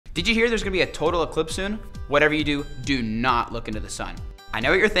Did you hear there's gonna be a total eclipse soon? Whatever you do, do not look into the sun. I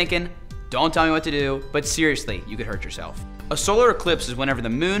know what you're thinking, don't tell me what to do, but seriously, you could hurt yourself. A solar eclipse is whenever the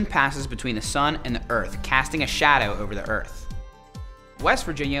moon passes between the sun and the earth, casting a shadow over the earth. West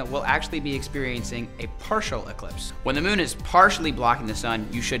Virginia will actually be experiencing a partial eclipse. When the moon is partially blocking the sun,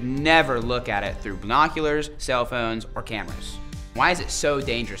 you should never look at it through binoculars, cell phones, or cameras. Why is it so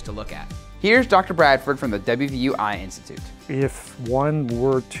dangerous to look at? Here's Dr. Bradford from the WVU Eye Institute. If one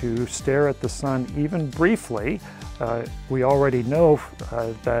were to stare at the sun even briefly, we already know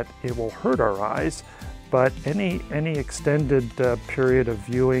that it will hurt our eyes, but any extended period of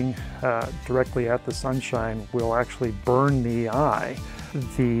viewing directly at the sunshine will actually burn the eye.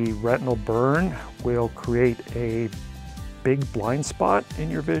 The retinal burn will create a big blind spot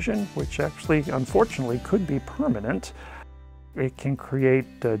in your vision, which actually, unfortunately, could be permanent. It can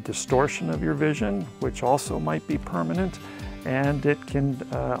create a distortion of your vision, which also might be permanent, and it can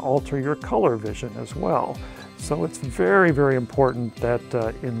alter your color vision as well. So it's very, very important that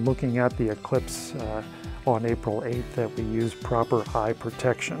in looking at the eclipse on April 8th that we use proper eye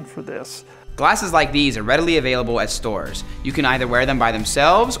protection for this. Glasses like these are readily available at stores. You can either wear them by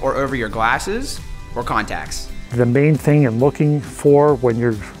themselves or over your glasses or contacts. The main thing in looking for when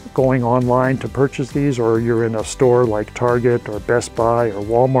you're going online to purchase these, or you're in a store like Target or Best Buy or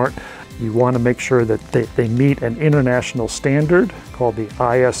Walmart, you want to make sure that they meet an international standard called the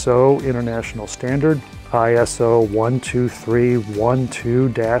ISO International Standard, ISO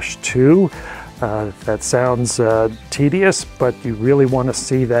 12312-2. That sounds tedious, but you really want to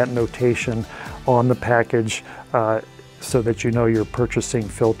see that notation on the package so that you know you're purchasing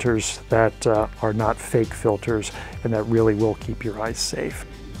filters that are not fake filters and that really will keep your eyes safe.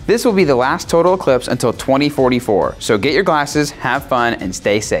 This will be the last total eclipse until 2044, so get your glasses, have fun, and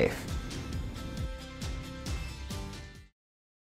stay safe.